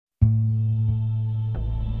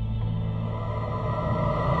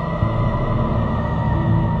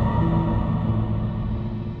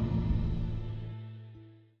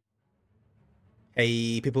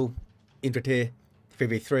Hey people, Infrateer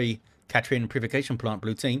 3v3 Catherine Purification Plant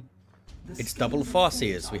Blue Team. It's double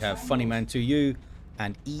Farseers. We have funnyman2u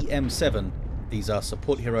and eM7. These are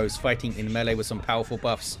support heroes fighting in melee with some powerful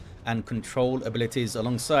buffs and control abilities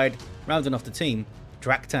alongside. Rounding off the team,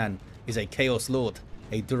 Draktan is a Chaos Lord,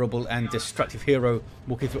 a durable and destructive hero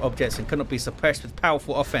walking through objects and cannot be suppressed with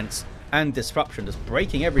powerful offense and disruption, just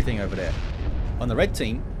breaking everything over there. On the red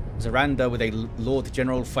team, Zorander with a Lord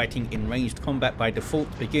General fighting in ranged combat by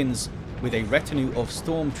default begins with a retinue of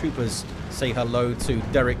stormtroopers. Say hello to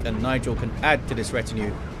Derek, and Nigel can add to this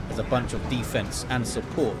retinue as a bunch of defense and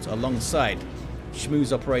support alongside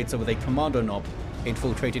SchmusOperator with a Commando knob,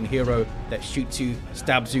 infiltrating hero that shoots you,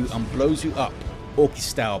 stabs you and blows you up. Orks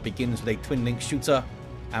style begins with a twin link shooter.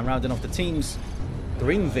 And rounding off the teams,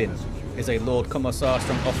 Gringvin is a Lord Commissar,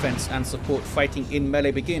 strong offense and support fighting in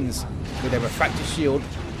melee begins with a refractor shield.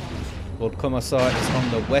 Lord Commissar is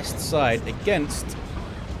on the west side against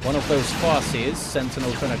one of those Farseers.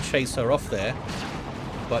 Sentinel trying to chase her off there,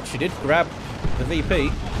 but she did grab the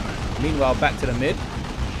VP. Meanwhile, back to the mid.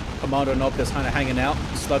 Commando knob just kind of hanging out.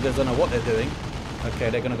 Sluggers don't know what they're doing.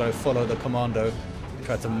 Okay, they're going to go follow the Commando.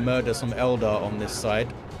 Try to murder some Eldar on this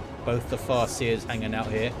side. Both the Farseers hanging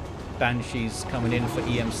out here. Banshees coming in for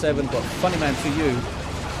eM7. Got funnyman2u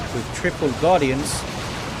with triple Guardians.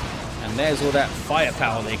 And there's all that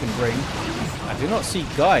firepower they can bring. I do not see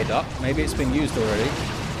Guide up. Maybe it's been used already.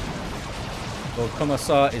 Well,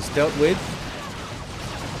 Commissar is dealt with.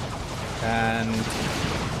 And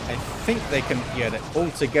I think they can, yeah, all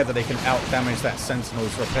together they can out-damage that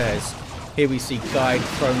Sentinel's repairs. Here we see Guide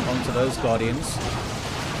thrown onto those Guardians.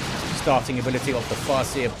 Starting ability of the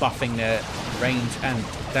Farseer buffing their range and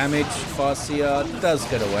damage. Farseer does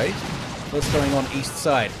get away. What's going on east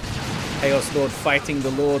side? Chaos Lord fighting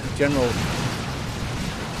the Lord General.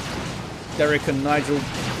 Derek and Nigel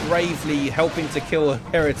bravely helping to kill a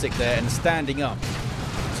heretic there and standing up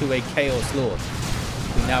to a Chaos Lord.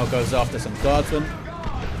 He now goes after some guardsmen.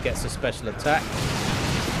 Gets a special attack.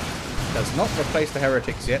 Does not replace the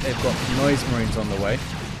heretics yet. They've got noise marines on the way.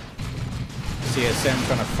 CSM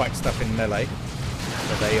trying to fight stuff in melee.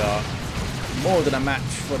 So they are more than a match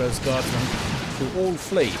for those guardsmen who all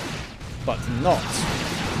flee, but not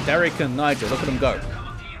Derek and Nigel. Look at them go.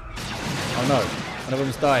 Oh no, one of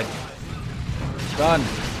them's died. Done.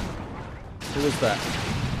 Who was that?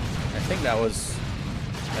 I think that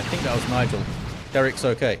was Nigel. Derek's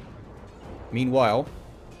okay. Meanwhile,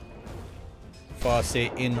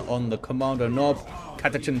 Farseer in on the Commando knob.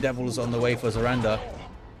 Catachan Devils on the way for Zorander.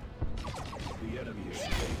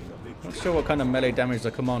 Not sure what kind of melee damage the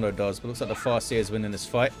Commando does, but looks like the Farseer is winning this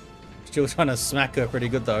fight. Still trying to smack her pretty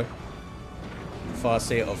good though.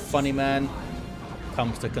 Farseer of Funnyman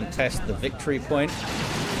comes to contest the victory point,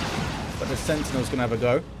 but the Sentinel's gonna have a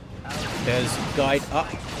go. There's Guide up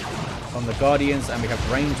on the Guardians, and we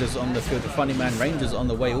have Rangers on the field of Funnyman. Rangers on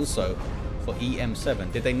the way also for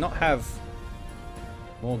eM7. Did they not have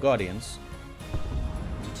more Guardians?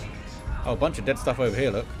 Oh, a bunch of dead stuff over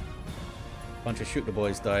here, look. A bunch of shooter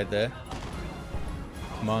boys died there.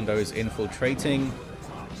 Commando is infiltrating.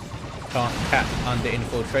 Can't cap under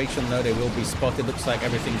infiltration though, they will be spotted. Looks like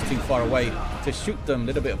everything's too far away to shoot them. A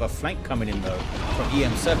little bit of a flank coming in though from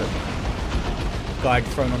eM7. Guide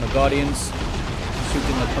thrown on the Guardians.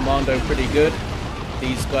 Shooting the Commando pretty good.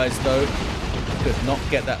 These guys though could not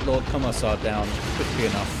get that Lord Commissar down quickly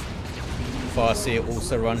enough. Farseer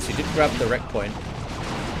also runs. She did grab the wreck point.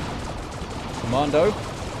 Commando.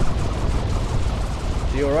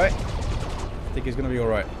 Is he alright? I think he's going to be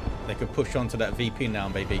alright. They could push onto that VP now,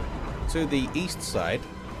 maybe. To the east side,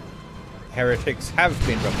 heretics have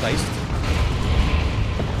been replaced.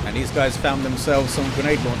 And these guys found themselves some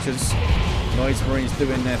grenade launchers. Noise Marines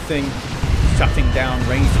doing their thing. Shutting down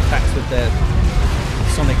ranged attacks with their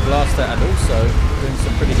Sonic Blaster and also doing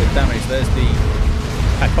some pretty good damage. There's the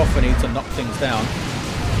cacophony to knock things down.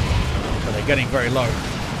 But they're getting very low.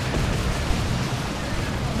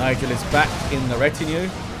 Nigel is back in the retinue.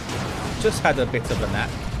 Just had a bit of a nap.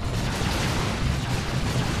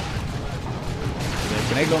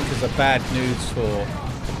 The grenade launchers are bad news for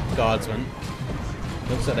guardsmen.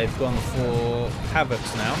 Looks like they've gone for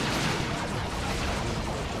Havocs now.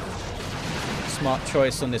 Smart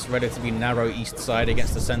choice on this relatively narrow east side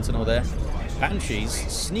against the Sentinel there. Banshees,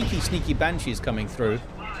 sneaky Banshees coming through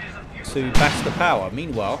to bash the power.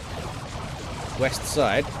 Meanwhile, west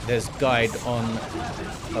side, there's Guide on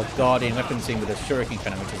a Guardian weapon team with a Shuriken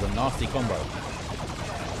cannon, which is a nasty combo.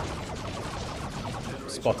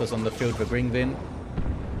 Spotters on the field for Gringvin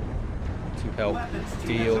to help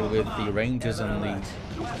deal with the Rangers and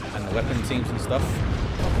the weapon teams and stuff.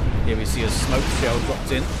 Here we see a smoke shell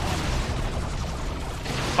dropped in.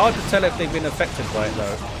 Hard to tell if they've been affected by it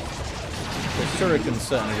though. The Shuriken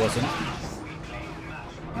certainly wasn't.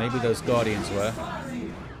 Maybe those Guardians were.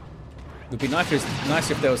 It would be nice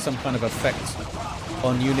if there was some kind of effect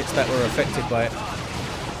on units that were affected by it.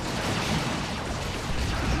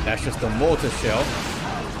 That's just a mortar shell.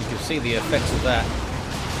 You can see the effects of that.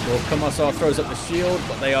 Well, Commissar throws up the shield,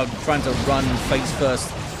 but they are trying to run face first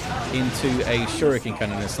into a Shuriken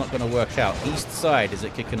cannon. It's not going to work out. East side, is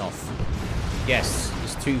it kicking off? Yes,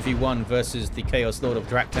 it's 2v1 versus the Chaos Lord of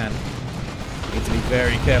Draktan. Need to be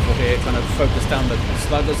very careful here, trying to focus down the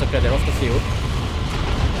sluggers. Okay, they're off the field.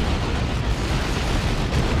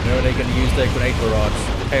 Where are they going to use their grenade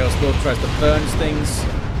barrage? The Chaos Lord tries to burn things.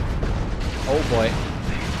 Oh boy.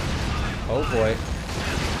 Oh boy.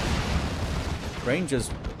 Rangers,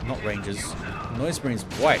 not Rangers, Noise Marines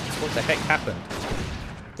wiped. What the heck happened?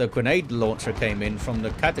 The grenade launcher came in from the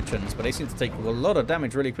Catachans, but they seem to take a lot of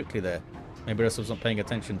damage really quickly there. Maybe I just wasn't paying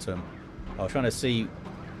attention to them. I was trying to see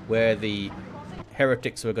where the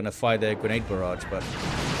heretics were going to fire their grenade barrage, but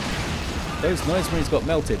those Noise Marines got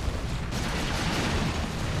melted.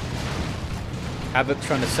 Havoc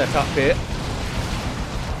trying to set up here.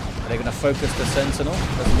 Are they going to focus the Sentinel?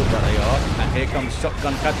 Doesn't look like they are. And here comes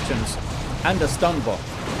shotgun Catachans and a stun bot.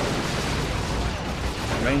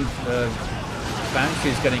 Range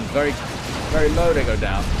Banshee's getting very, very low. They go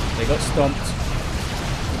down. They got stomped.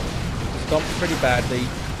 Stomped pretty badly.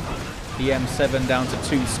 eM7 down to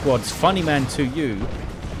 2 squads. funnyman2u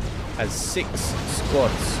has 6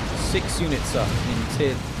 squads. 6 units up in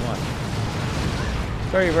tier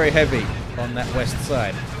 1. Very, very heavy on that west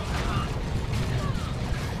side.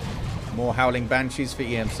 More Howling Banshees for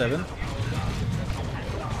eM7.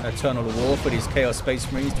 Eternal War for these Chaos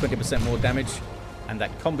Space Marines, 20% more damage. And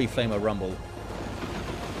that Combi Flamer Rumble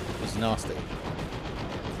is nasty.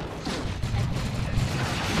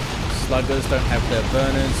 Sluggers don't have their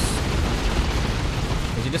burners.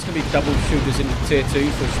 Is it just going to be double shooters in tier 2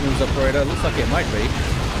 for SchmusOperator? Looks like it might be.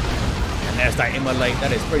 And there's that immolate.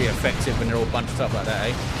 That is pretty effective when they're all bunched up like that,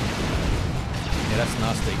 eh? Yeah, that's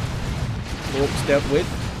nasty. Orks dealt with.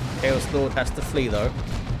 Chaos Lord has to flee though.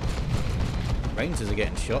 Rangers are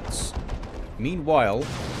getting shots. Meanwhile,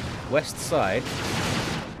 west side,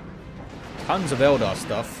 tons of Eldar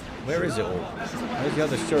stuff. Where is it all? Where's the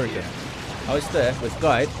other Shuriken? Oh, it's there with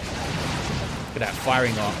guide. Look at that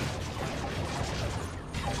firing arc.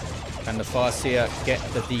 Can the Farseer get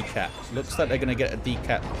the decap? Looks like they're going to get a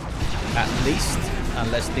decap at least,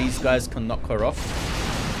 unless these guys can knock her off.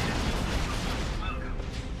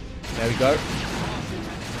 There we go.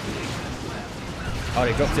 Oh,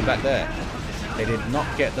 they dropped it back there. They did not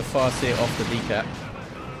get the Farseer off the decap.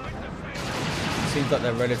 Seems like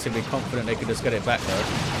they're relatively confident they could just get it back though.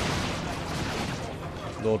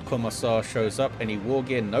 Lord Commissar shows up. Any war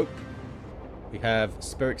gear? Nope. We have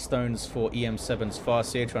Spirit Stones for eM7's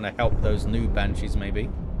Farseer, trying to help those new Banshees maybe.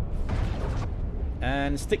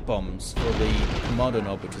 And stick bombs for the Commando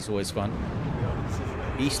knob, which is always fun.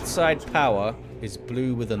 East side power is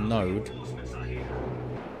blue with a node.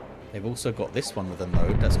 They've also got this one with a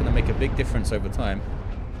node. That's going to make a big difference over time.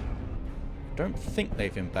 I don't think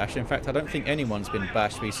they've been bashed. In fact, I don't think anyone's been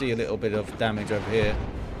bashed. We see a little bit of damage over here.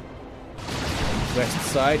 West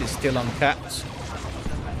side is still uncapped.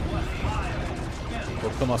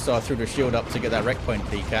 Well, Commissar threw the shield up to get that wreck point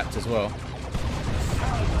decapped as well.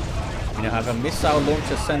 We now have a missile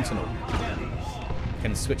launcher Sentinel.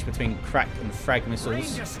 Can switch between crack and frag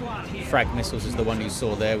missiles. Frag missiles is the one you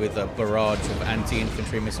saw there with a barrage of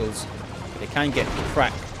anti-infantry missiles. They can get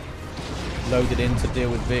crack loaded in to deal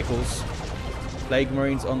with vehicles. Plague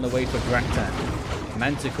Marines on the way for Draktan.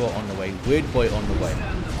 Manticore on the way. Weird Boy on the way.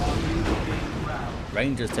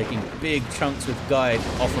 Rangers taking big chunks with Guide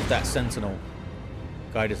off of that Sentinel.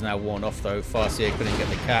 Guide is now worn off though. Farseer couldn't get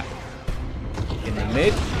the cap. In the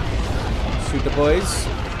mid. Shoot the boys.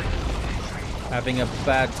 Having a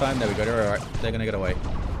bad time. There we go. They're alright. They're going to get away.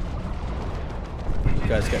 You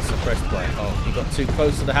guys get suppressed by it. Oh, he got too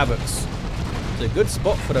close to the Havocs. It's a good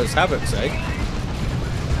spot for those Havocs, eh?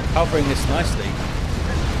 Covering this nicely.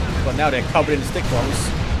 But now they're covered in stick bombs.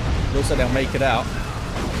 Looks like they'll make it out.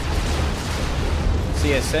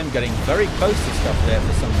 CSM getting very close to stuff there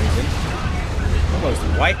for some reason.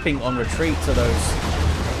 Almost wiping on retreat to those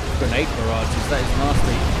grenade barrages. That is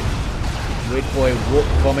nasty. Weird Boy Warp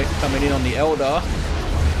Vomit coming in on the Eldar,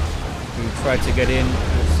 who tried to get in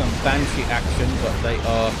with some Banshee action, but they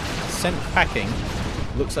are sent packing.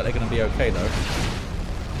 Looks like they're going to be okay though.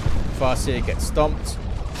 Farseer gets stomped.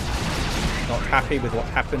 Not happy with what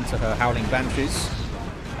happened to her Howling Banshees.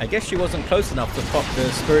 I guess she wasn't close enough to pop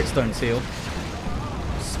the Spirit Stone seal.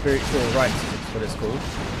 Spiritual Rights is what it's called.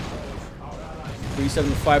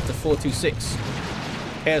 375 to 426.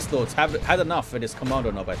 Chaos Lords have had enough with this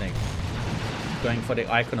Commando knob, I think. Going for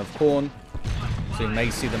the Icon of Corn. So you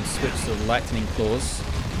may see them switch to Lightning Claws.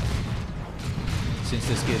 Since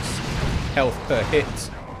this gives health per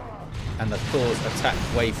hit. And the claws attack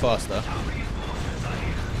way faster.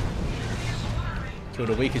 Kill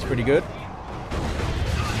the Weak is pretty good.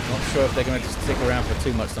 Not sure if they're going to stick around for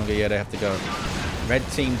too much longer. Yeah, they have to go. Red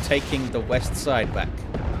team taking the west side back.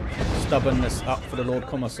 Stubbornness up for the Lord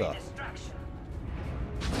Commissar.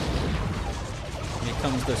 Here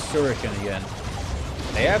comes the Shuriken again.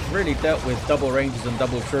 They have really dealt with double ranges and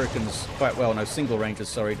double Shurikens quite well. No, single ranges,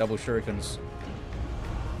 sorry, double Shurikens.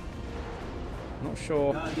 Not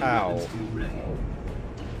sure how.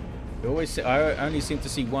 You always see, I only seem to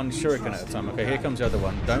see one Shuriken at a time. Okay, here comes the other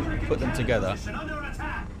one. Don't put them together.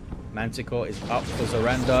 Manticore is up for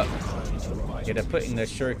Zorander. Yeah, they're putting their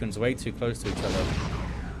Shurikens way too close to each other.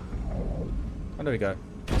 Oh, there we go.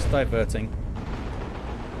 It's diverting.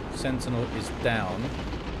 Sentinel is down.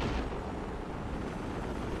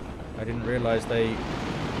 I didn't realise they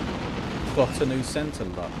got a new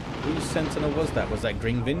Sentinel up. Whose Sentinel was that? Was that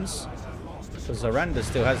Gringvin's? So Zorander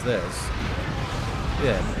still has theirs.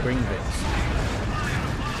 Yeah, Gringvin's.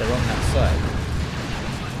 They're on that side.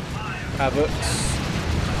 Havocs.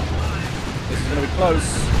 This is going to be close.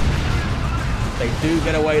 They do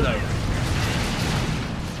get away though.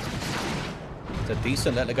 It's a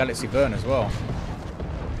decent Let the Galaxy Burn as well.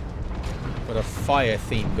 Got a fire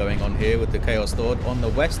theme going on here with the Chaos Lord. On the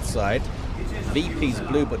west side, VP's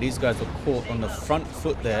blue, but these guys were caught on the front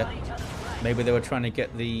foot there. Maybe they were trying to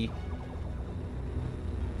get the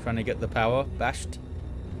power bashed.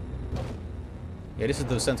 Yeah, this is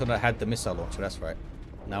the Sentinel that had the missile launcher, that's right.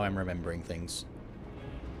 Now I'm remembering things.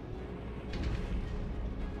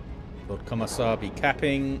 Lord Commissar be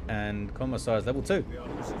capping, and Commissar is level 2.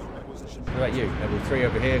 What about you? Level 3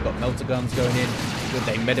 over here, got melter guns going in with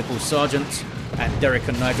a medical sergeant, and Derek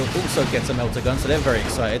and Nigel also get a melter gun, so they're very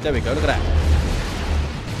excited. There we go, look at that.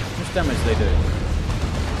 How much damage do they do?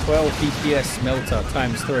 12 DPS melter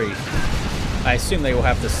times 3. I assume they all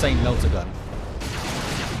have the same melter gun.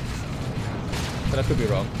 But I could be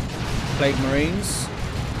wrong. Plague Marines.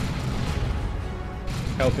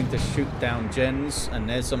 Helping to shoot down gens. And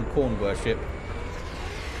there's some Corn Worship.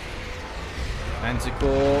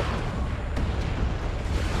 Manticore.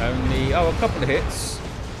 Only... oh, a couple of hits.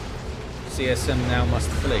 CSM now must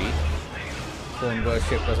flee. Corn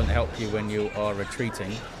Worship doesn't help you when you are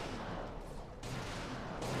retreating.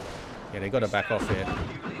 Yeah, they got to back off here.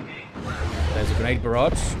 There's a grenade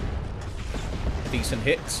barrage. Decent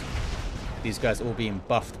hit. These guys all being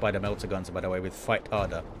buffed by the melter guns, by the way, with Fight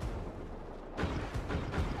Harder.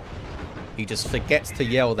 He just forgets to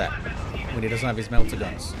yell that when he doesn't have his melter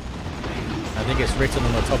guns. I think it's written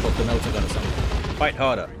on the top of the melter gun or something. Fight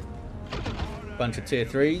Harder. Bunch of tier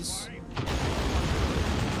 3s.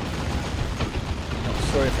 Not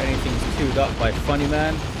sure if anything's queued up by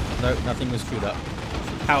Funnyman. No, nothing was queued up.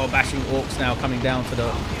 Power bashing Orks now coming down to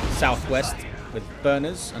the southwest with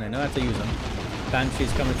burners, and they know how to use them.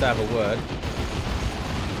 Banshee's coming to have a word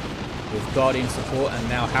with Guardian support, and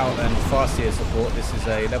now Howler and Farseer support. This is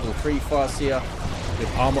a level 3 Farseer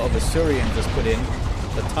with Armor of Assyrian just put in,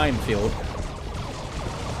 the Time Field,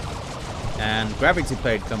 and Gravity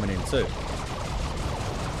Blade coming in too.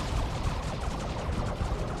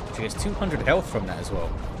 She gets 200 health from that as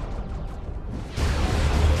well.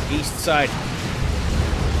 East side.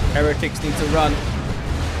 Heretics need to run.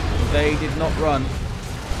 They did not run.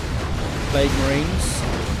 Plague Marines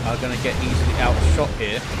are going to get easily outshot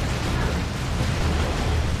here.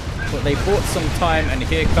 But they bought some time, and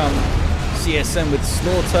here come CSM with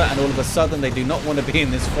Slaughter, and all of a sudden they do not want to be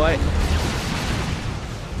in this fight.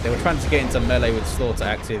 They were trying to get into melee with Slaughter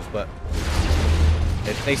active, but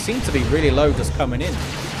they seem to be really low just coming in.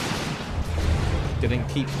 Didn't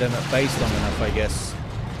keep them at base long enough, I guess.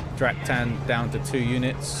 Draktan down to 2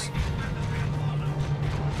 units.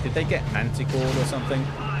 Did they get Manticore or something?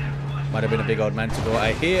 Might have been a big old Manticore.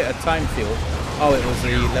 I hear a Time Field. Oh, it was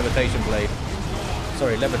the Levitation Blade.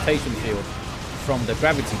 Sorry, Levitation Field from the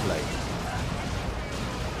Gravity Blade.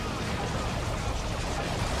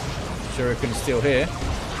 Shuriken's still here.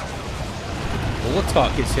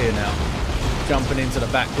 Wartark is here now. Jumping into the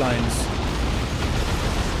back lines.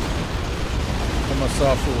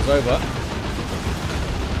 Commissar falls over.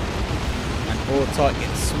 And Wartark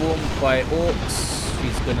gets swarmed by Orks.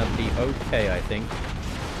 She's going to be okay, I think,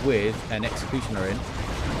 with an Executioner in.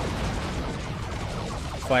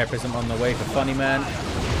 Fire Prism on the way for Funnyman.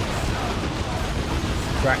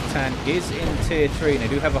 Draktan is in tier 3, and they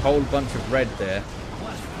do have a whole bunch of red there.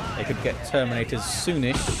 They could get Terminators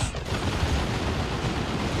soonish.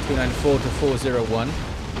 294 to 401.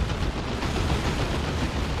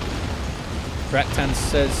 Draktan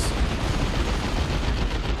says,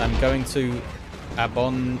 I'm going to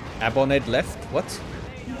Aboned left. What?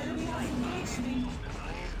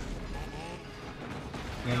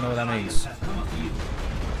 I don't know what that means.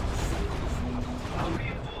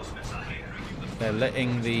 They're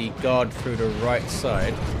letting the guard through the right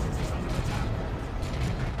side.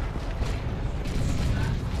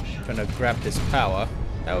 Trying to grab this power.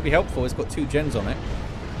 That would be helpful. It's got 2 gens on it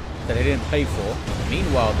that they didn't pay for.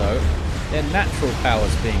 Meanwhile, though, their natural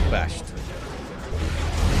power's being bashed.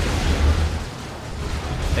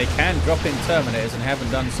 They can drop in Terminators and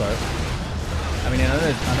haven't done so. I mean, I know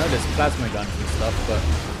there's plasma guns and stuff, but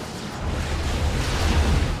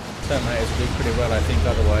Terminators do pretty well, I think,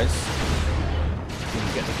 otherwise. You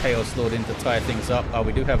can get the Chaos Lord in to tie things up. Oh,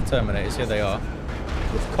 we do have Terminators. Here they are.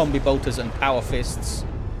 With Combi Bolters and Power Fists,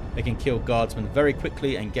 they can kill Guardsmen very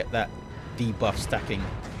quickly and get that debuff stacking.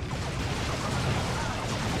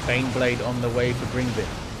 Baneblade on the way for Gringvin.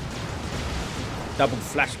 Double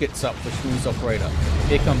flash gets up for SchmusOperator.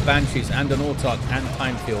 Here come Banshees and an Autark and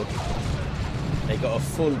Timefield. They got a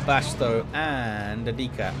full bash though and a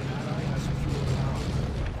decap.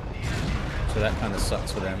 So that kind of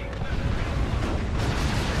sucks for them.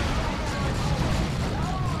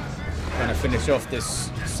 Trying to finish off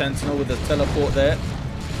this Sentinel with the teleport there.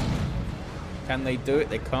 Can they do it?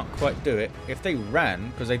 They can't quite do it. If they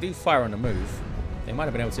ran, because they do fire on the move, they might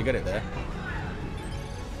have been able to get it there.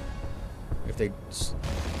 If they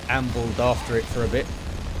ambled after it for a bit.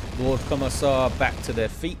 Lord Commissar back to their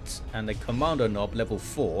feet, and the Commando Knob, level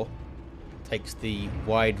 4, takes the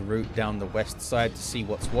wide route down the west side to see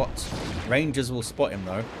what's what. Rangers will spot him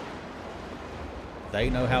though. They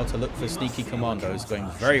know how to look for sneaky commandos, going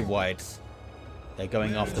very wide. They're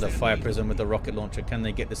going after the Fire Prism with the rocket launcher. Can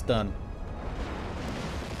they get this done?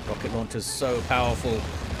 Rocket launcher's so powerful.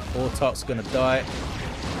 Autark's gonna die.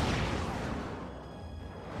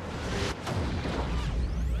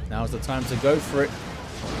 Now's the time to go for it.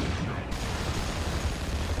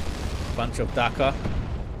 Bunch of Daka.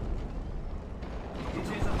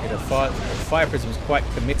 Yeah, the Fire Prism's quite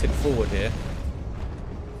committed forward here.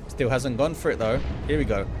 Still hasn't gone for it though. Here we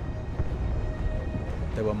go.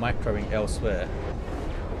 They were microing elsewhere.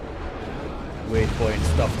 Weird point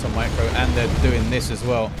stuff to micro, and they're doing this as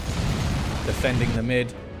well. Defending the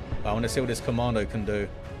mid. I want to see what this Commando can do.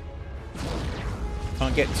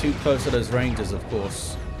 Can't get too close to those Rangers, of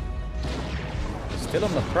course. Still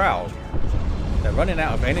on the prowl. They're running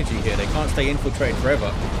out of energy here. They can't stay infiltrated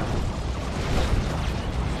forever.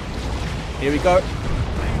 Here we go.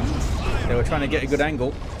 They were trying to get a good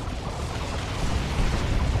angle.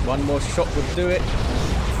 One more shot would do it.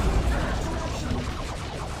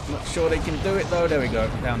 Not sure they can do it though. There we go.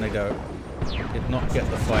 Down they go. Did not get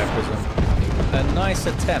the Fire Prism. A nice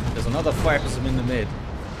attempt. There's another Fire Prism in the mid.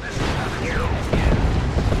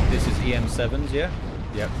 This is eM7s, yeah?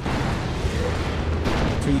 Yep.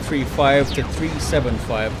 235 to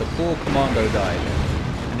 375. The poor Commando died.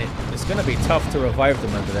 And it's going to be tough to revive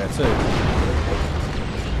them over there too.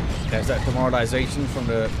 There's that demoralization from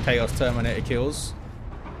the Chaos Terminator kills.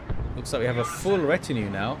 Looks like we have a full retinue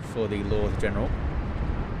now for the Lord General.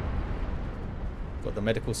 Got the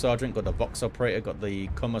Medical Sergeant, got the Vox Operator, got the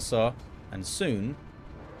Commissar, and soon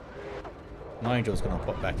Nigel's going to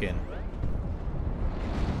pop back in.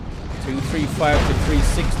 235 to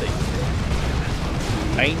 360.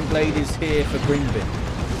 Baneblade is here for Gringvin.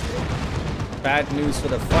 Bad news for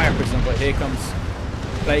the Fire Prism, but here comes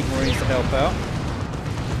Plague Marines to help out.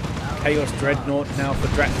 Chaos Dreadnought now for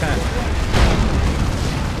Draktan.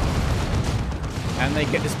 And they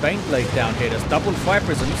get this Baneblade down here. There's double Fire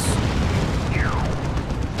Prisms.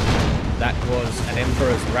 That was an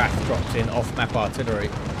Emperor's Wrath dropped in off-map artillery.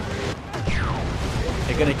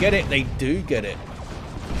 They're going to get it. They do get it.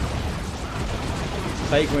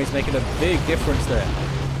 Plague Marines making a big difference there.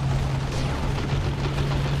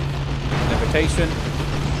 Levitation.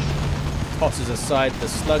 Tosses aside the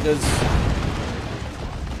Sluggers.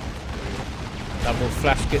 Double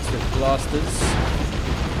flash gets with blasters.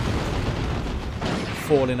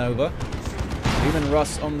 Falling over. Human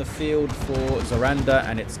Russ on the field for Zorander,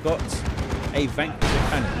 and it's got a Vanquisher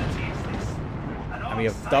cannon. And we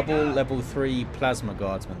have double level 3 Plasma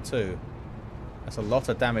Guardsmen too. That's a lot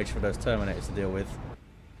of damage for those Terminators to deal with.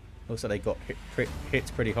 Looks like they got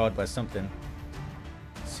hit pretty hard by something.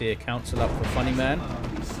 See a Council up for Funnyman.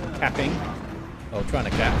 Capping. Oh, trying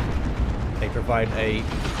to cap. They provide a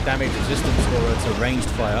damage resistance aura to ranged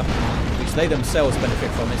fire, which they themselves benefit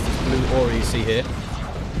from. It's this blue aura you see here.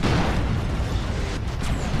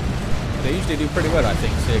 They usually do pretty well, I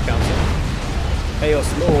think, Seer Council. Chaos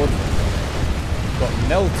Lord got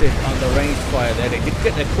melted under ranged fire there. They did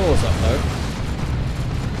get their claws up though.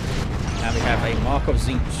 Now we have a Mark of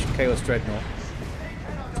Zinch Chaos Dreadnought.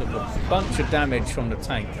 Took a bunch of damage from the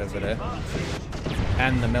tank over there.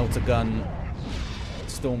 And the Melter Gun,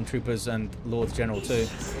 Stormtroopers and Lord General too.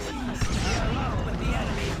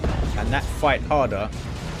 And that fight harder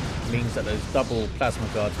means that those double plasma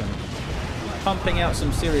guards are pumping out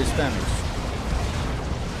some serious damage.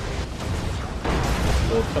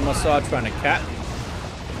 Lord Commissar trying to cap.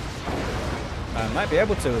 Might be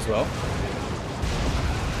able to as well.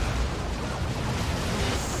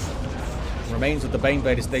 Remains of the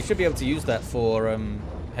Baneblade, they should be able to use that for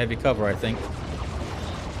heavy cover, I think.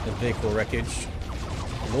 The vehicle wreckage.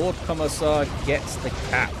 Lord Commissar gets the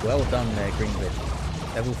cap. Well done there,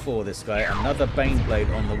 Gringvin. Level 4 this guy. Another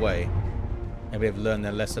Baneblade on the way. Maybe they've learned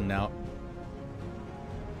their lesson now.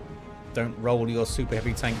 Don't roll your super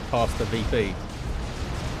heavy tank past the VP.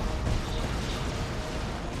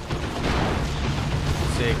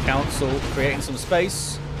 See Council creating some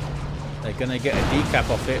space. They're going to get a decap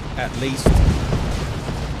off it, at least.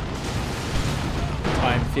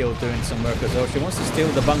 Time Field doing some work as well. She wants to steal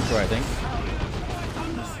the bunker, I think.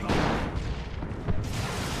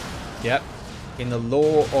 Yep. In the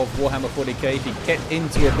law of Warhammer 40k, if you get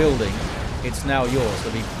into a building, it's now yours.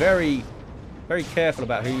 So be very, very careful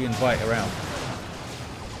about who you invite around.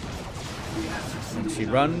 And she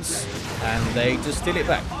runs, and they just steal it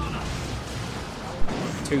back.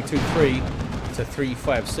 223 to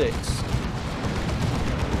 356.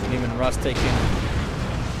 Leman Russ taking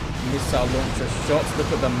missile launcher shots.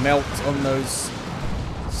 Look at the melt on those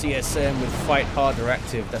CSM with Fight Harder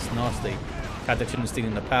active. That's nasty. Catachin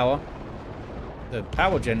stealing the power. The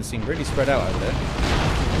power gen seem really spread out over there.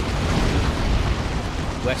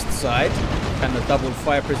 West side. Can the double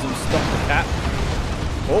fire prism stop the cap?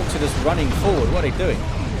 Orks are just running forward. What are they doing?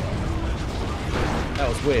 That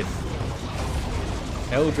was weird.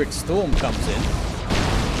 Eldritch Storm comes in.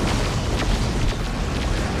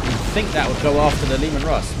 You'd think that would go after the Leman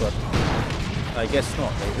Russ, but I guess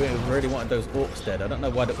not. They really wanted those Orks dead. I don't know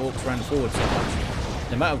why the Orks ran forward so much.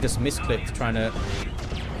 They might have just misclicked trying to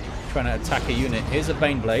attack a unit. Here's a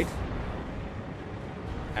Baneblade.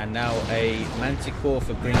 And now a Manticore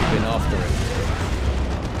for Gringvin after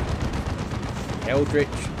it. Eldritch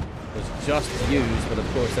was just used, but of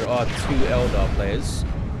course there are 2 Eldar players.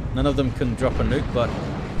 None of them can drop a nuke, but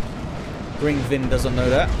Gringvin doesn't know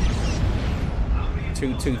that.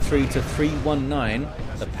 223 to 319.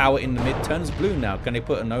 The power in the mid turns blue now. Can they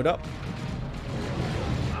put a node up?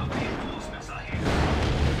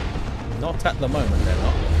 Not at the moment, they're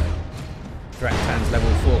not. Draktan's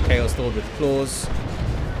level 4 Chaos Lord with claws.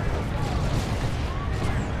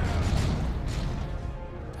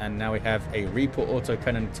 And now we have a Reaper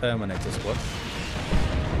autocannon Terminator squad.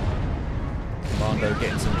 Commando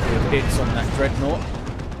getting some good hits on that Dreadnought.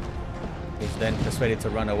 He's then persuaded to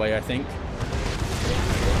run away, I think.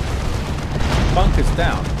 Bunker's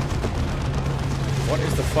down. What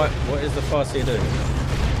is the Farseer doing?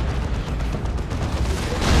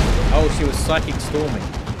 Oh, she was psychic storming.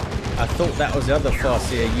 I thought that was the other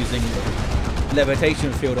Farseer using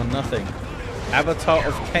levitation field on nothing. Avatar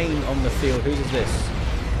of Cain on the field. Whose is this?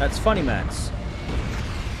 That's Funnyman's.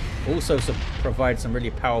 Also provides some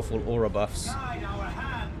really powerful aura buffs.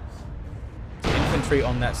 Infantry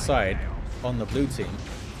on that side, on the blue team,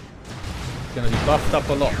 going to be buffed up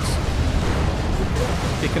a lot.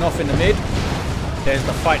 Kicking off in the mid. There's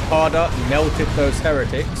the Fight Harder. Melted those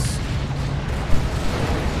heretics.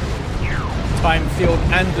 Time Field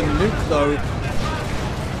and the nuke though.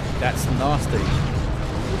 That's nasty.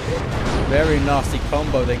 Very nasty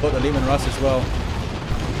combo. They got the Leman Russ as well.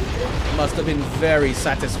 Must have been very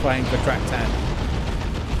satisfying for Draktan.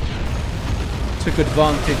 Took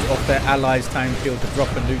advantage of their allies' time field to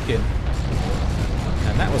drop a nuke in.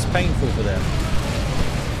 And that was painful for them.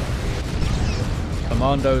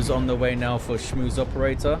 Commando's on the way now for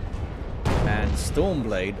SchmusOperator. And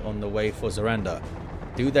Stormblade on the way for Zorander.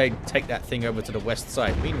 Do they take that thing over to the west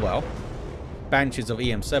side? Meanwhile, Banshees of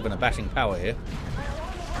eM7 are bashing power here.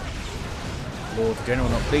 Lord General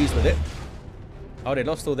not pleased with it. Oh, they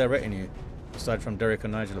lost all their retinue. Aside from Derek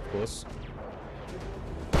and Nigel, of course.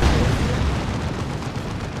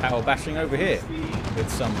 Power bashing over here. With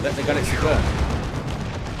some Let the Galaxy Burn.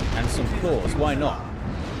 And some claws. Why not?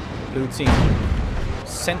 Blue team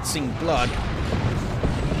sensing blood.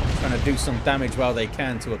 Trying to do some damage while they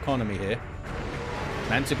can to economy here.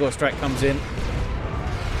 Manticore strike comes in.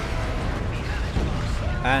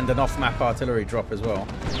 And an off-map artillery drop as well.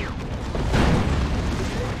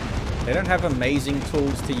 They don't have amazing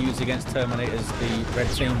tools to use against Terminators, the red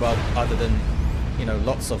team, well, other than, you know,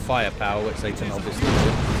 lots of firepower, which they can obviously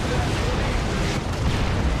do.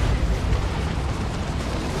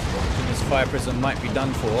 This fire prism might be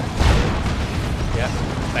done for. Yeah,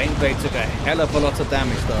 Baneblade took a hell of a lot of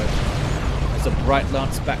damage though. There's a Bright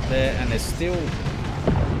Lance back there, and there's still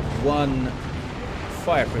one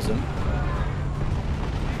fire prism.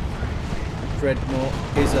 Dreadnought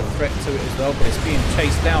is a threat to it as well, but it's being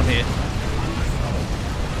chased down here.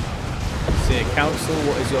 Seer Council,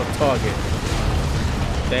 what is your target?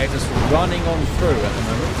 They're just running on through at the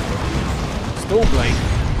moment. Stormblade.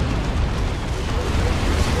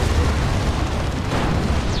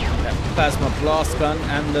 That plasma blast gun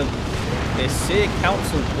and the Seer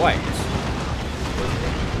Council wiped.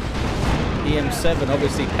 eM7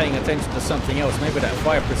 obviously paying attention to something else, maybe that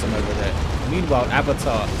fire prism over there. Meanwhile,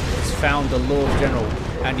 Avatar has found the Lord General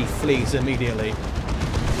and he flees immediately.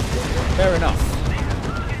 Fair enough.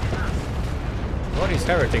 What is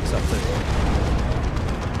Heretics up to?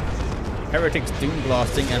 Heretics doom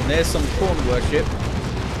blasting, and there's some corn worship.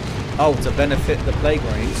 Oh, to benefit the Plague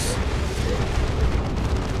Marines.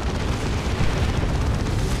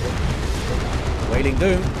 Wailing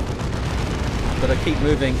Doom. Gotta keep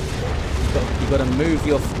moving. You've got to move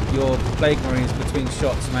your Plague Marines between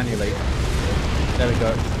shots manually. There we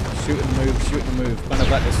go. Shoot and move, shoot and move. Kind of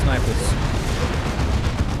like the snipers.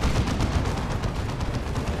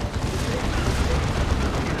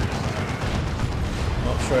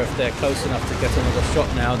 Not sure if they're close enough to get another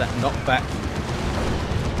shot now. That knockback.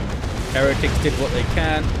 Heretics did what they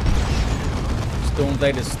can.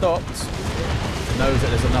 Stormblade has stopped. Knows that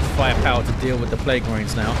there's enough firepower to deal with the Plague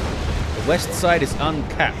Marines now. The west side is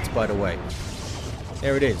uncapped, by the way.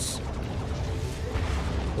 There it is.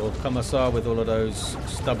 Lord Commissar with all of those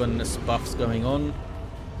stubbornness buffs going on.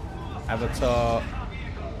 Avatar.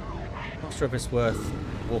 Not sure if it's worth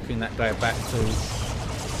walking that guy back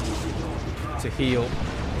to heal.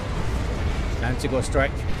 Antigor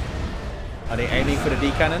strike. Are they aiming for the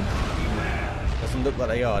D cannon? Doesn't look like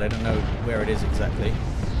they are. They don't know where it is exactly.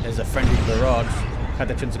 There's a friendly barrage.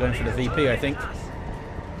 Catachans are going for the VP, I think.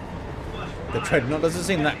 The Dreadnought doesn't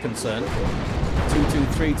seem that concerned.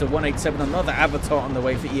 223 to 187. Another Avatar on the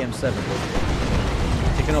way for eM7.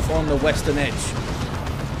 Kicking off on the western edge.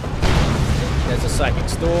 There's a Psychic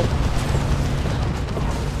Storm.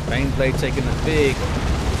 Baneblade taking the big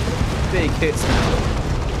hits now.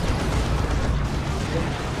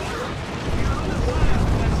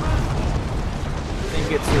 I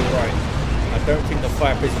think it's alright. I don't think the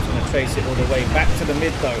fire prism's going to chase it all the way back to the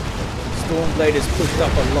mid though. Stormblade is pushed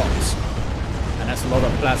up a lot. And that's a lot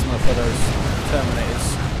of plasma for those Terminators.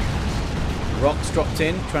 Rocks dropped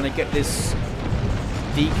in, trying to get this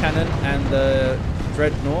D cannon and the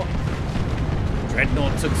Dreadnought.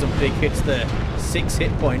 Dreadnought took some big hits there. 6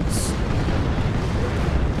 hit points.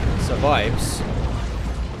 Survives.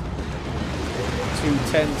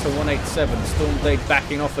 210 to 187. Stormblade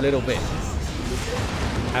backing off a little bit.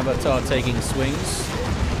 Avatar taking swings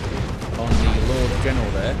on the Lord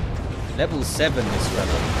General there. Level 7 this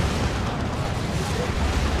fella.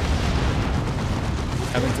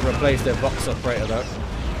 Having to replace their box operator though.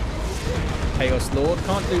 Chaos Lord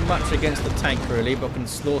can't do much against the tank really, but can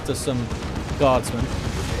slaughter some guardsmen.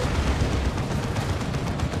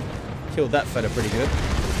 Killed that fella pretty good.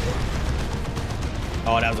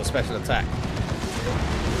 Oh, that was a special attack.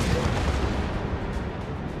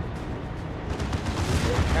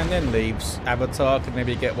 And then leaves. Avatar could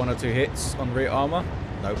maybe get 1 or 2 hits on rear armor.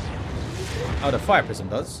 Nope. Oh, the fire prism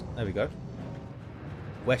does. There we go.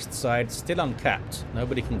 West side still uncapped.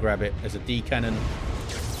 Nobody can grab it. There's a D cannon,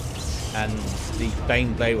 and the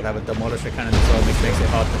Baneblade will have a demolisher cannon as well, which makes it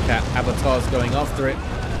hard to cap. Avatar's going after it.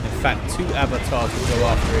 In fact, 2 avatars will go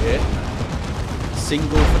after it here.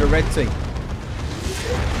 Single for the red team.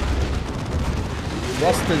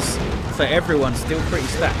 Rosters for everyone still pretty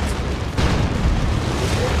stacked.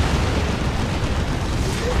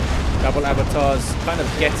 Double avatars kind of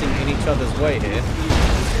getting in each other's way here.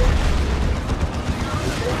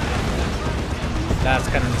 Last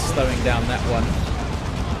cannon is slowing down that one.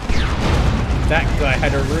 That guy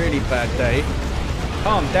had a really bad day.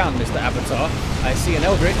 Calm down, Mr. Avatar. I see an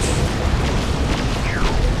Eldritch.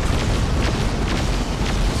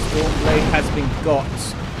 Stormblade has been got.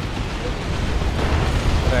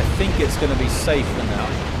 But I think it's going to be safe for now.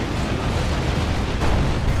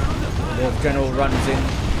 The Lord General runs in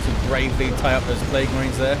to bravely tie up those Plague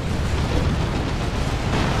Marines there.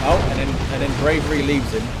 Oh, and then Bravery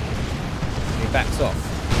leaves him. He backs off.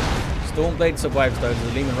 Stormblade survives though.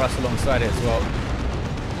 There's a Lehman Russ alongside it as well.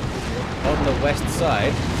 On the west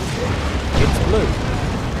side, it's blue.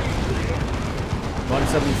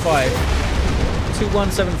 175 to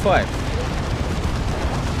 175.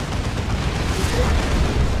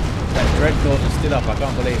 Dreadnought is still up, I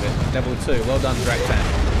can't believe it. Level 2, well done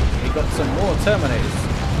Draktan. He got some more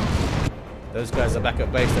Terminators. Those guys are back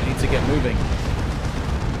at base, they need to get moving.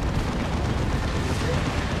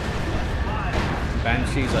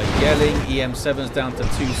 Banshees are yelling, eM7's down to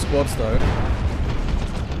 2 squads though.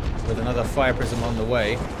 With another fire prism on the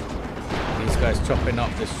way. These guys chopping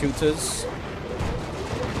up the shooters.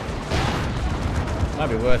 Might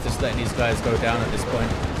be worth just letting these guys go down at this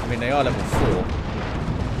point. I mean, they are level 4.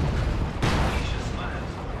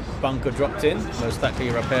 Bunker dropped in. Most likely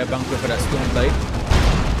a repair bunker for that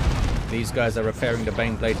Stormblade. These guys are repairing the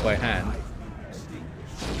Baneblade by hand.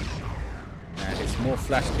 And it's more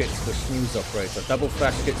flash kits for SchmusOperator. Double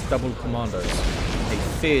flash kits, double commandos. A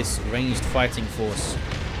fierce ranged fighting force.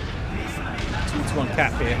 2-to-1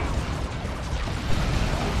 cap here.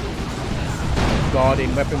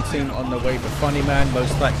 Guardian weapon team on the way for Funnyman,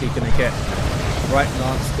 most likely going to get Bright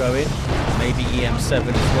Lance going, maybe eM7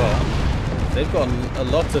 as well. They've got a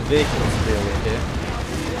lot of vehicles to deal with here.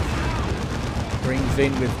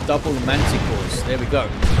 Gringvin with double manticores, there we go.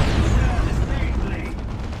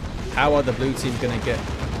 How are the blue team going to get,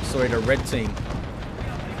 sorry, the red team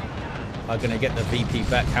are going to get the VP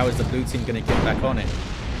back? How is the blue team going to get back on it?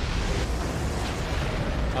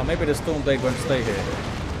 Oh, maybe the Stormblade won't stay here.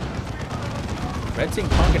 Red team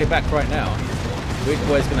can't get it back right now. Weird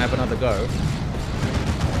Boy's going to have another go.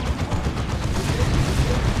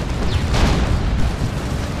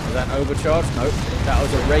 Is that an overcharge? Nope. That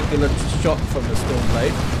was a regular shot from the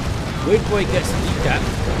Stormblade. Weird Boy gets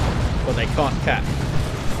decapped, but they can't cap.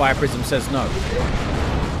 Fire Prism says no.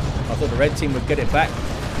 I thought the red team would get it back,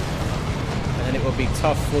 and then it would be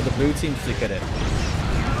tough for the blue team to get it.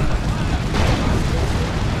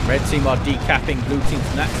 Red team are decapping blue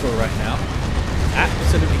team's natural right now.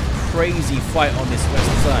 Absolutely crazy fight on this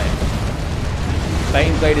west side.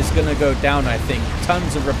 Baneblade is going to go down, I think.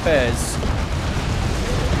 Tons of repairs.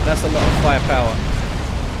 That's a lot of firepower.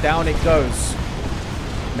 Down it goes.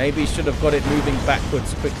 Maybe should have got it moving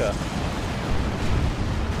backwards quicker.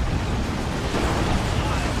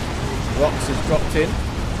 Orks has dropped in.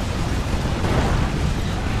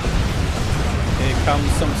 Here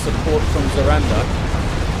comes some support from Zorander.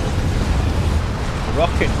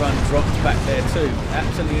 Rocket run dropped back there too.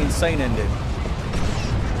 Absolutely insane ending.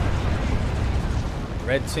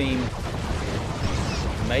 Red team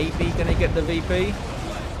maybe going to get the VP.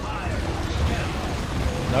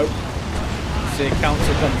 Nope. See a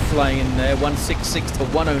counter gun flying in there. 166 to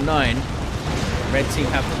 109. Red team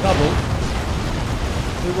have the double.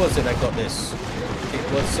 Who was it that got this?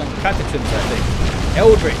 It was some Catechins, I think.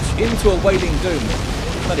 Eldritch into a Wailing Doom.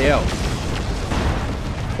 Bloody hell.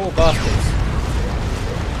 Poor bastards.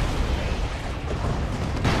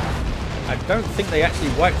 I don't think they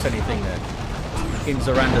actually wiped anything there. In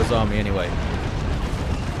Zorander's army anyway.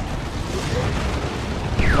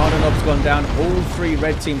 Martinob's gone down. All 3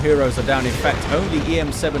 red team heroes are down. In fact, only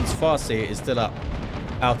eM7's Farseer is still up.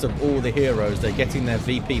 Out of all the heroes, they're getting their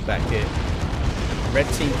VP back here. Red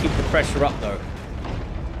team keep the pressure up though.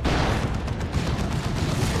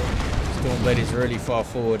 Stormblade is really far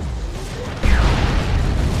forward.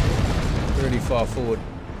 Really far forward.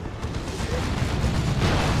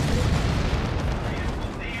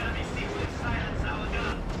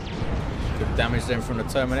 Good damage then from the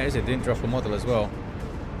Terminators. It didn't drop a model as well.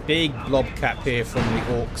 Big blob cap here from the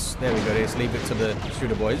Orks. There we go. Let's leave it to the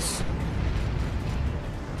shooter boys.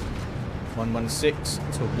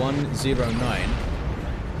 116 to 109.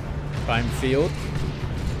 Time field.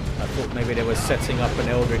 I thought maybe they were setting up an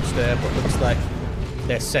Eldritch there, but looks like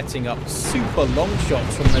they're setting up super long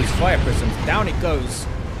shots from those fire prisms. Down it goes.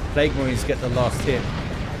 Plague Marines get the last hit.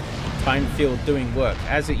 Time field doing work,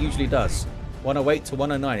 as it usually does. 108 to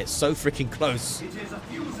 109. It's so freaking close.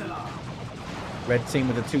 Red team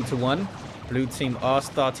with a 2-to-1. Blue team are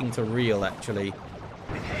starting to reel, actually.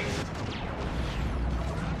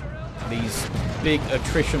 These big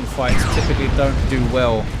attrition fights typically don't do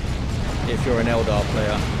well if you're an Eldar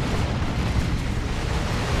player.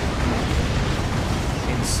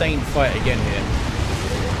 Insane fight again here.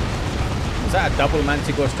 Is that a double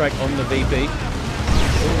Manticore strike on the VP?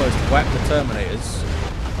 Almost whacked the Terminators.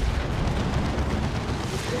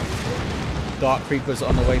 Dark Creepers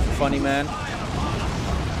on the way for Funnyman.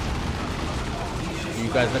 You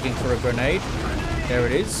guys looking for a grenade? There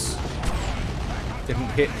it is. Didn't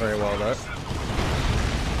hit very well though.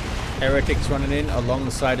 Heretics running in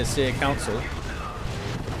alongside a Seer Council.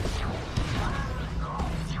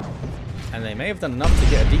 And they may have done enough to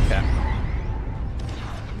get a decap.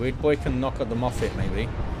 Weird Boy can knock at them off it maybe.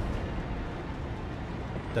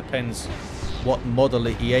 Depends what model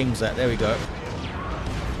he aims at. There we go.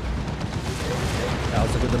 That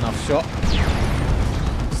was a good enough shot.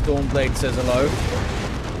 Stormblade says hello.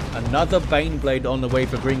 Another Baneblade on the way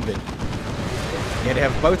for Gringvin. Yeah, they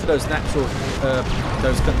have both of those natural,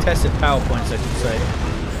 those contested power points, I should say.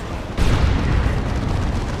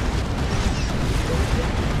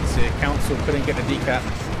 See, Council couldn't get the decap.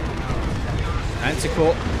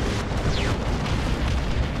 Anticore.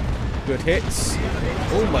 Good hits.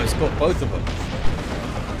 Almost got both of them.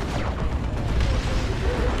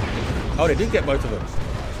 Oh, they did get both of them.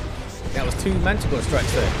 That was 2 Manticore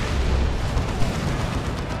strikes there.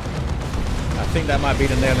 I think that might be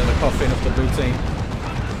the nail in the coffin of the blue team.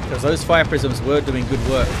 Because those fire prisms were doing good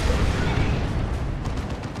work.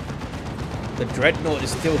 The Dreadnought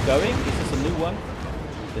is still going. Is this a new one?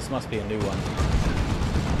 This must be a new one.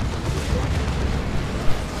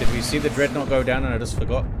 Did we see the Dreadnought go down and I just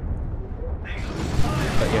forgot?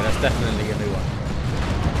 But yeah, that's definitely a new one.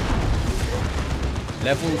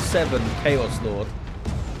 Level 7 Chaos Lord.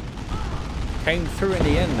 Came through in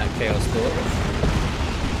the end, that Chaos Lord.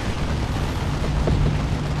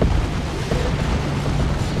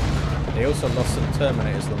 They also lost some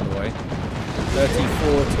Terminators along the way.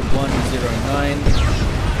 34 to 109.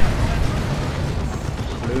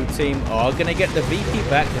 Blue team are going to get the VP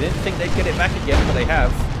back. They didn't think they'd get it back again, but they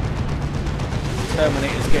have.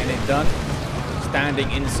 Terminators getting it done.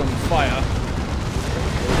 Standing in some fire.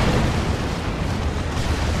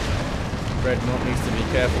 Dreadnought needs to be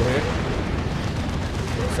careful here.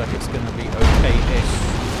 Looks like it's going to be okay-ish.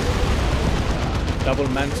 Double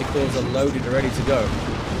Manticores are loaded and ready to go.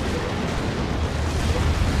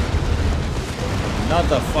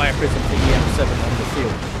 Another Fire Prism for eM7 on the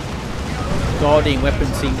field. Guarding weapon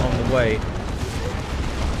team on the way.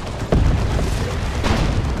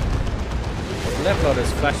 What's left are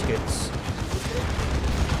those flash kits.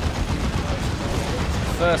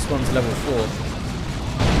 First one's level 4.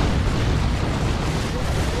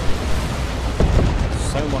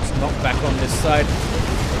 So much knockback on this side.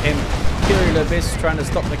 Imperial Abyss trying to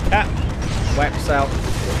stop the cap. Wipes out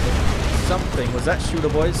something. Was that Shooter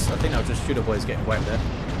Boys? I think that was just Shooter Boys getting wiped there.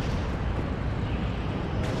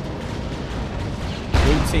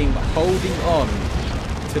 Blue team holding on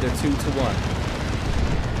to the 2-1.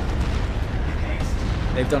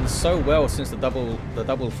 They've done so well since the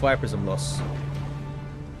double Fire Prism loss.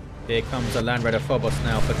 Here comes a Land Raider Phobos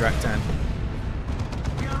now for Draktan.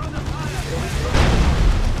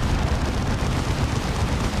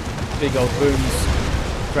 Big old booms.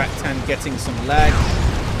 Draktan getting some lag.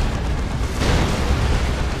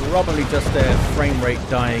 Probably just their frame rate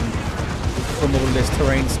dying from all this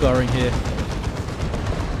terrain scarring here.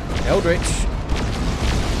 Eldritch.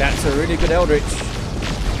 That's a really good Eldritch.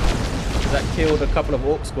 That killed a couple of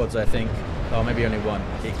Orc squads, I think. Oh, maybe only one.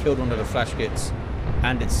 It killed one of the flash kits.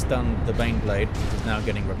 And it stunned the Baneblade, which is now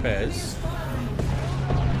getting repairs.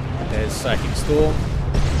 There's Psychic Storm.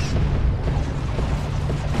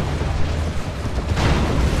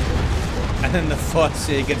 And then the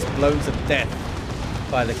Farseer gets blown to death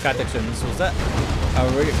by the Catechins. Was that a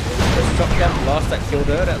really the shotgun blast that killed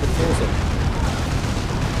her? That looks awesome.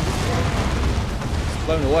 It's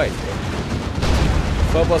blown away.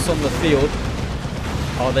 Phobos on the field.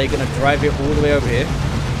 Are they going to drive it all the way over here?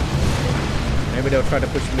 Maybe they'll try to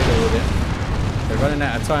push middle with it. They're running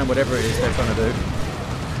out of time, whatever it is they're trying to do.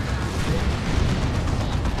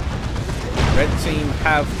 Red team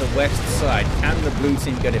have the west side. Can the blue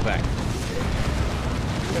team get it back?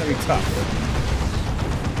 It's going to be tough.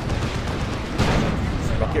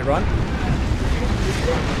 Rocket run.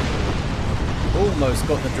 Almost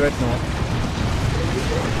got the Dreadnought.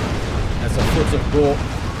 That's a foot of gore.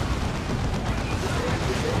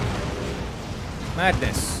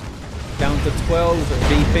 Madness. Down to 12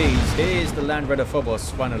 VPs. Here's the Land Raider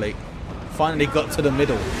Phobos finally. Finally got to the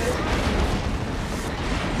middle.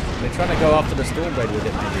 They're trying to go after the Stormblade with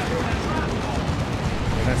it, maybe.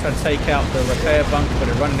 They're going to try to take out the repair bunker, but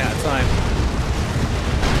they're running out of time.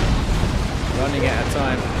 Running out of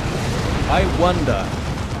time. I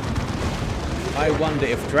wonder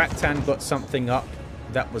if Draktan got something up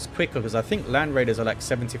that was quicker, because I think Land Raiders are like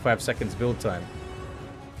 75 seconds build time.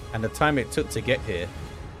 And the time it took to get here,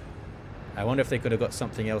 I wonder if they could have got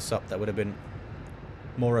something else up that would have been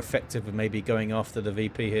more effective of maybe going after the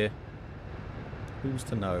VP here. Who's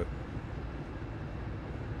to know?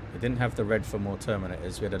 We didn't have the red for more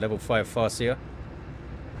Terminators. We had a level 5 Farseer,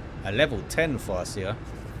 a level 10 Farseer,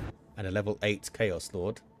 and a level 8 Chaos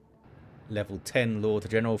Lord. Level 10 Lord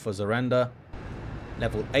General for Zorander,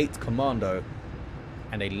 level 8 Commando,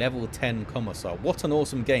 and a level 10 Commissar. What an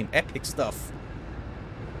awesome game. Epic stuff.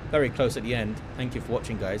 Very close at the end. Thank you for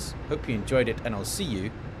watching, guys. Hope you enjoyed it, and I'll see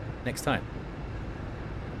you next time.